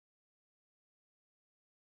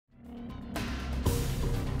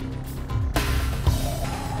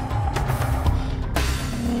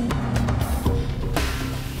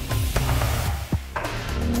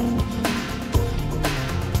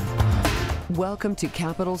Welcome to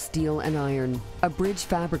Capital Steel and Iron, a bridge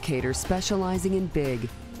fabricator specializing in big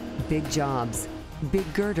jobs, big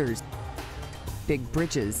girders, big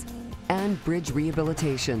bridges, and bridge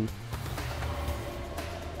rehabilitation.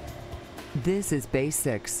 This is Bay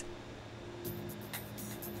 6.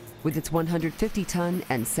 With its 150-ton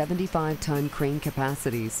and 75-ton crane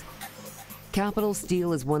capacities, Capital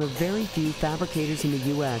Steel is one of very few fabricators in the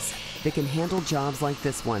U.S. that can handle jobs like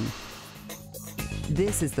this one.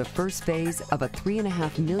 This is the first phase of a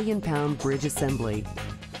 3.5 million pound bridge assembly.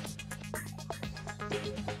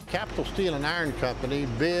 Capital Steel and Iron Company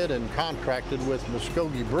bid and contracted with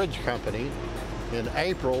Muskogee Bridge Company in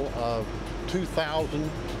April of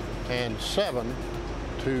 2007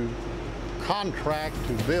 to contract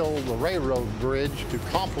to build the railroad bridge to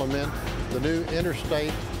complement the new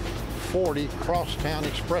Interstate 40 Crosstown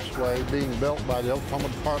Expressway being built by the Oklahoma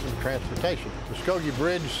Department of Transportation. Muskogee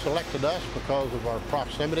Bridge selected us because of our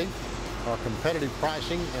proximity, our competitive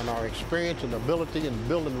pricing, and our experience and ability in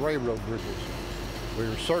building railroad bridges. We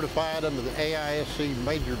are certified under the AISC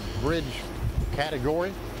Major Bridge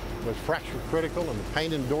category with fracture critical and the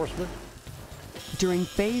paint endorsement. During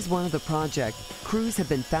phase 1 of the project, crews have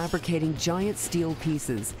been fabricating giant steel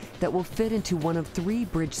pieces that will fit into one of 3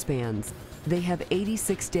 bridge spans. They have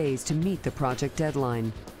 86 days to meet the project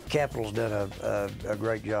deadline. Capital's done a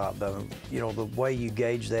great job. You know, the way you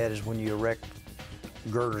gauge that is when you erect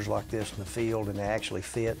girders like this in the field and they actually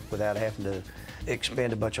fit without having to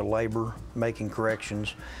expend a bunch of labor making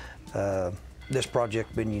corrections. This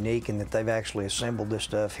project's been unique in that they've actually assembled this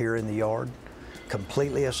stuff here in the yard,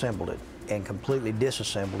 completely assembled it and completely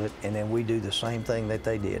disassembled it, and then we do the same thing that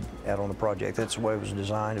they did out on the project. That's the way it was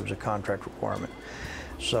designed. It was a contract requirement.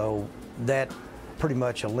 So that pretty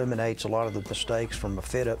much eliminates a lot of the mistakes from a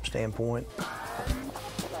fit-up standpoint.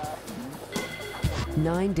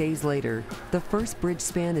 9 days later, the first bridge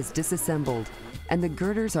span is disassembled, and the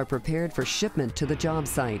girders are prepared for shipment to the job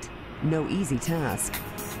site. No easy task.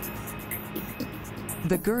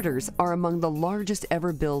 The girders are among the largest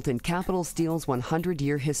ever built in Capital Steel's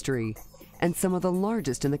 100-year history, and some of the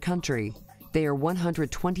largest in the country. They are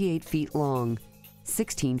 128 feet long,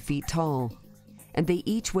 16 feet tall, and they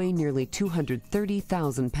each weigh nearly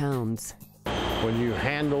 230,000 pounds. When you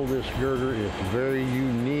handle this girder, it's very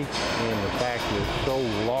unique in the fact that it's so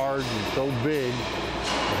large and so big,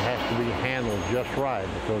 it has to be handled just right,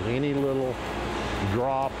 because any little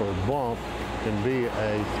drop or bump can be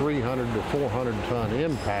a 300 to 400 ton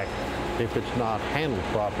impact if it's not handled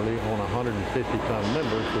properly on a 150-ton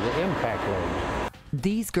member to the impact load.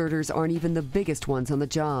 These girders aren't even the biggest ones on the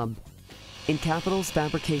job. In Capital's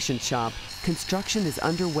fabrication shop, construction is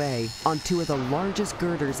underway on 2 of the largest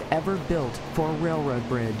girders ever built for a railroad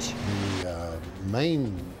bridge. The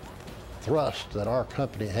main thrust that our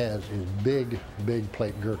company has is big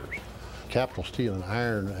plate girders. Capital Steel and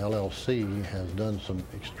Iron LLC has done some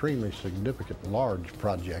extremely significant large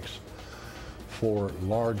projects for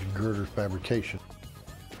large girder fabrication.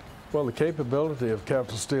 Well, the capability of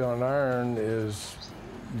Capital Steel and Iron is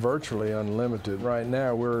virtually unlimited. Right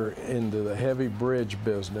now we're into the heavy bridge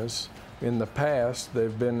business. In the past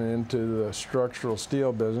they've been into the structural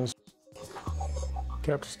steel business.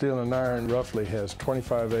 Capital Steel and Iron roughly has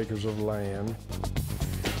 25 acres of land.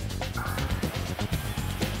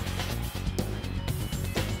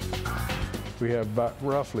 We have about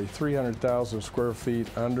roughly 300,000 square feet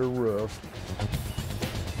under roof.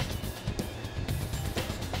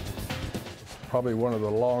 Probably one of the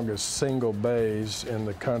longest single bays in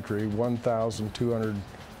the country, 1,200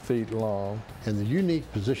 feet long. And the unique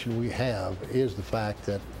position we have is the fact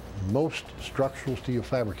that most structural steel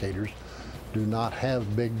fabricators do not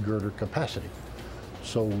have big girder capacity.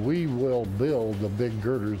 So we will build the big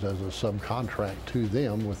girders as a subcontract to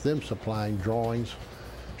them, with them supplying drawings,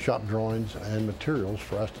 shop drawings, and materials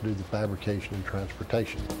for us to do the fabrication and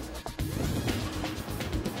transportation.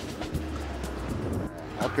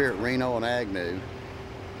 Up here at Reno and Agnew,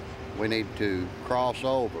 we need to cross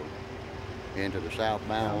over into the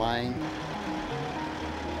southbound lane.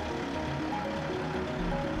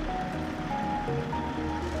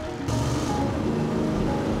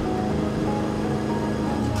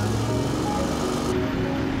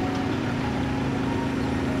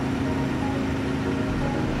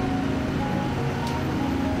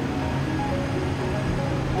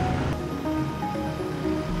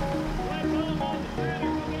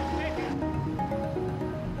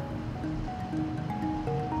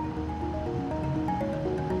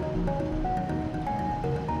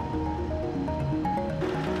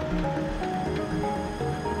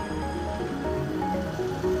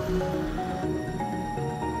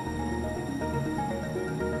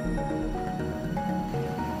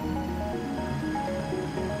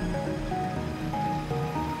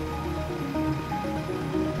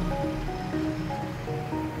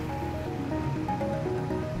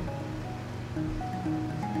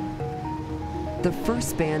 The first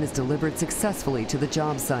span is delivered successfully to the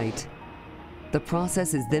job site. The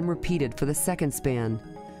process is then repeated for the second span,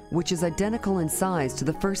 which is identical in size to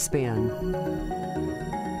the first span.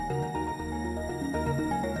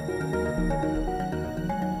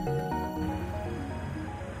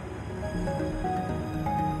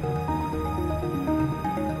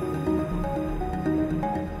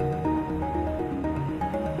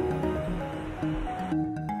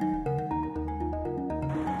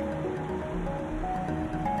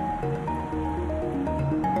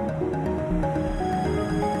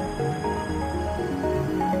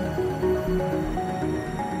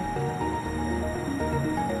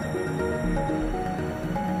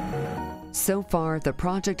 So far, the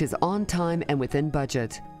project is on time and within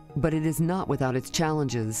budget, but it is not without its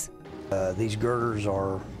challenges. These girders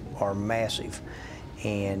are massive,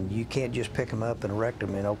 and you can't just pick them up and erect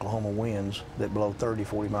them in Oklahoma winds that blow 30,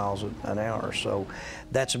 40 miles an hour. So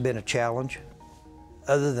that's been a challenge.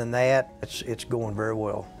 Other than that, it's going very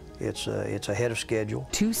well. It's ahead of schedule.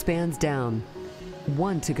 2 spans down,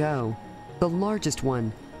 1 to go. The largest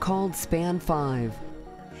one, called Span 5.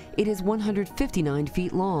 It is 159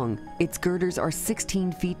 feet long. Its girders are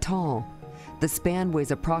 16 feet tall. The span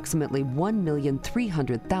weighs approximately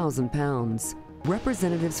 1,300,000 pounds.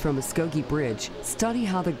 Representatives from Muskogee Bridge study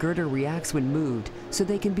how the girder reacts when moved so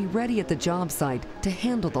they can be ready at the job site to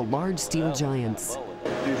handle the large steel giants.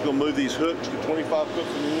 You're just going to move these hooks to 25 foot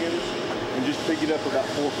from the ends and just pick it up about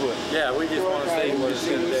 4 foot. Yeah, we just want to see what it's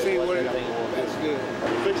going to do. That's good.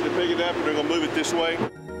 We're fixing to pick it up and they're going to move it this way.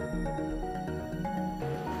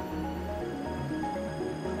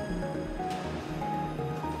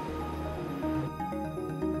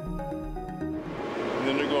 And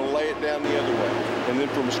then they're going to lay it down the other way. And then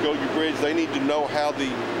from Muskogee Bridge, they need to know how the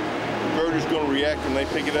girder's going to react when they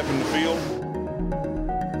pick it up in the field.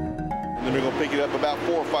 And then they're going to pick it up about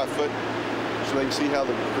 4 or 5 foot so they can see how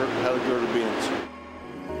the girder bends.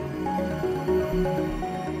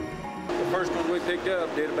 The first one we picked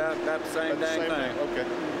up did about the same dang thing. Okay. I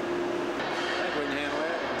think we can handle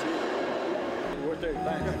that. What do you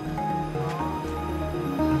think?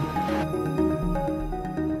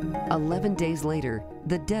 11 days later,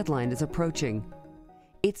 the deadline is approaching.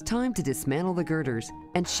 It's time to dismantle the girders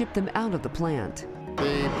and ship them out of the plant.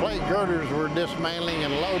 The plate girders we're dismantling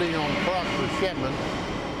and loading on trucks for shipment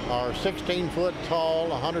are 16 foot tall,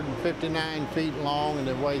 159 feet long, and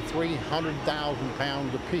they weigh 300,000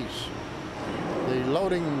 pounds apiece. The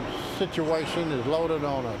loading situation is loaded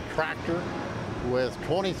on a tractor with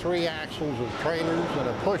 23 axles of trailers and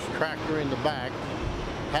a push tractor in the back.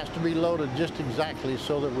 Has to be loaded just exactly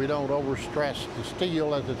so that we don't overstress the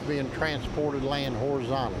steel as it's being transported land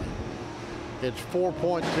horizontally. It's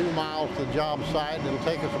 4.2 miles to the job site, and it'll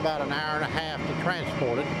take us about an hour and a half to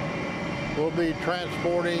transport it. We'll be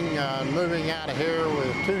transporting and moving out of here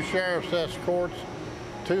with 2 sheriff's escorts,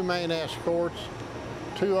 2 main escorts,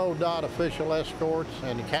 2 ODOT official escorts,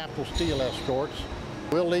 and the Capital Steel escorts.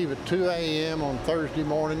 We'll leave at 2 a.m. on Thursday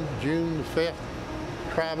morning, June the 5th.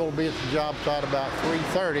 Travel will be at the job site about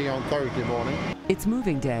 3:30 on Thursday morning. It's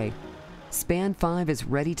moving day. Span 5 is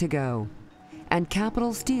ready to go, and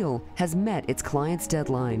Capital Steel has met its client's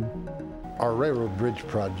deadline. Our railroad bridge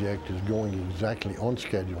project is going exactly on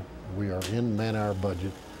schedule. We are in man-hour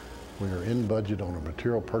budget. We are in budget on our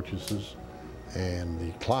material purchases, and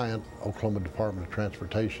the client, Oklahoma Department of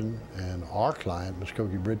Transportation, and our client,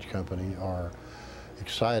 Muskogee Bridge Company, are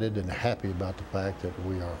excited and happy about the fact that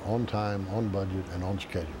we are on time, on budget, and on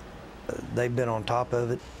schedule. They've been on top of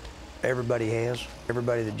it. Everybody has.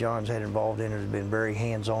 Everybody that John's had involved in it has been very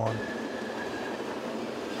hands-on.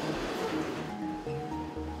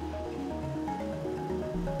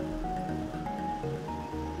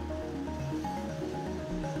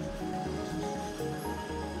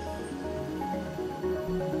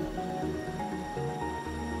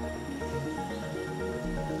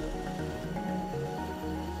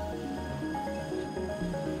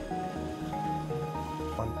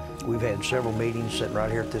 We've had several meetings sitting right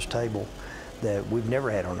here at this table that we've never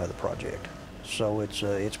had on another project. So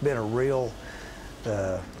it's been a real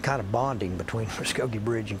kind of bonding between Muskogee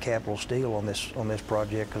Bridge and Capital Steel on this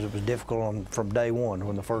project, because it was difficult from day one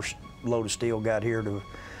when the first load of steel got here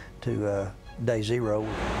to day 0.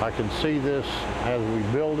 I can see this as we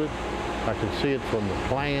build it. I can see it from the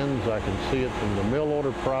plans. I can see it from the mill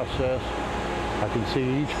order process. I can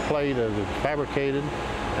see each plate as it's fabricated,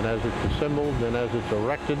 and as it's assembled, and as it's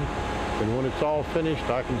erected. And when it's all finished,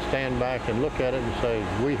 I can stand back and look at it and say,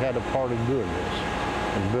 we had a part in doing this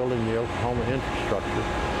and building the Oklahoma infrastructure.